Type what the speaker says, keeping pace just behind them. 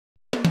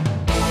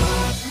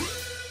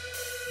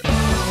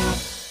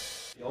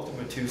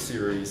2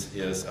 series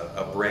is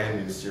a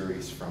brand new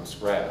series from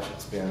scratch.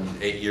 It's been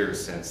 8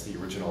 years since the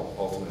original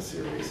Ultima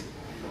series.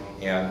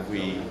 And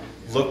we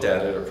looked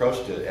at it,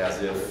 approached it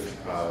as if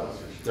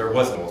there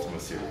was an Ultima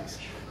series.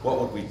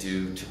 What would we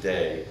do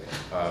today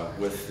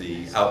with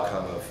the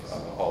outcome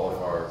of all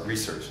of our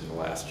research in the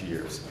last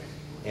years?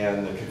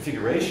 And the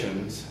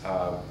configurations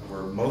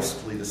were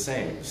mostly the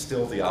same,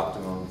 still the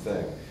optimum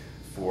thing.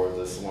 For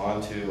the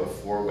Salon 2, a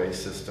 4-way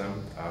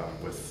system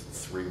with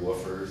 3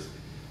 woofers.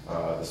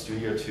 The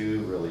Studio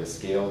 2, really a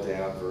scaled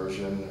down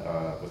version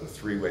with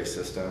a 3-way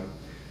system.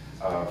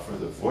 For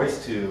the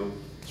Voice 2,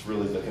 it's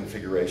really the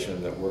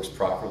configuration that works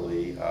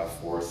properly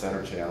for a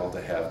center channel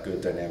to have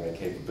good dynamic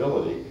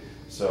capability.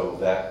 So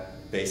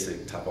that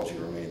basic topology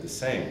remained the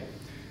same.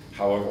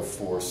 However,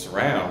 for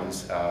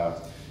surrounds,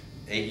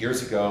 8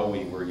 years ago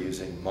we were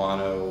using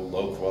mono,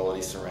 low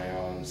quality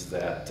surrounds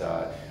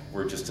that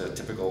were just a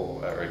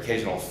typical or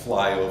occasional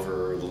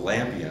flyover little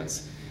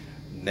ambience.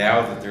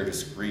 Now that they're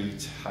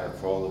discrete, higher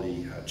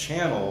quality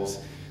channels,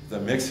 the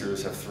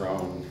mixers have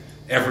thrown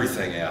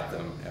everything at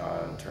them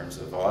in terms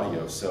of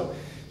audio. So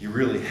you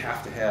really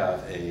have to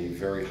have a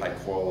very high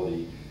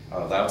quality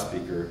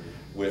loudspeaker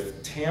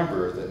with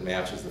timbre that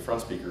matches the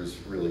front speakers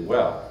really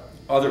well.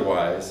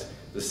 Otherwise,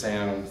 the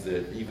sound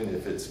that, even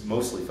if it's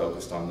mostly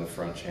focused on the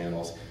front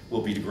channels,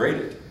 will be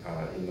degraded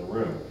in the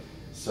room.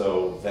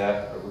 So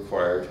that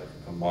required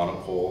a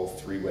monopole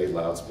 3-way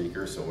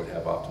loudspeaker, so it would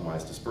have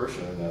optimized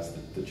dispersion, and that's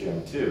the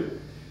Gem 2.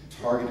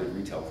 Targeted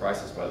retail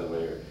prices, by the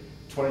way, are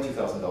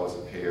 $22,000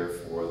 a pair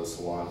for the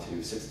Salon 2,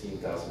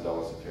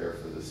 $16,000 a pair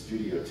for the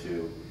Studio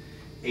 2,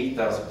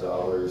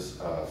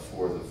 $8,000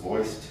 for the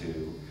Voice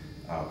 2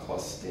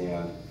 plus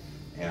stand,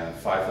 and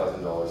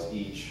 $5,000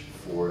 each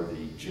for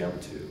the Gem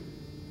 2.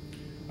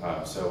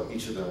 So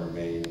each of them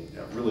remain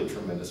really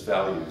tremendous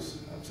values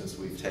since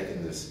we've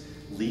taken this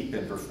leap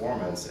in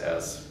performance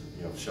as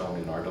shown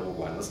in our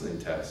double-blind listening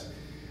test.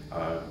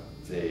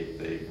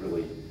 They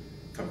really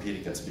compete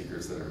against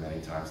speakers that are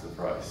many times the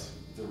price.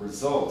 The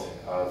result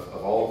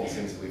of all of these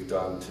things that we've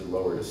done to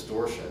lower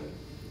distortion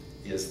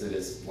is that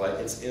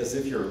it's as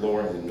if you're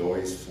lowering the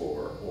noise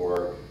floor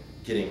or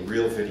getting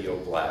real video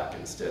black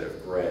instead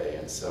of gray.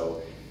 And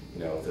so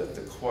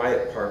the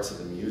quiet parts of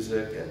the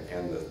music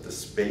and the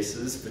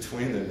spaces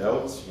between the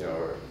notes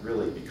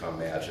really become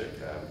magic.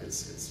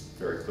 It's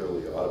very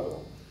clearly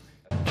audible.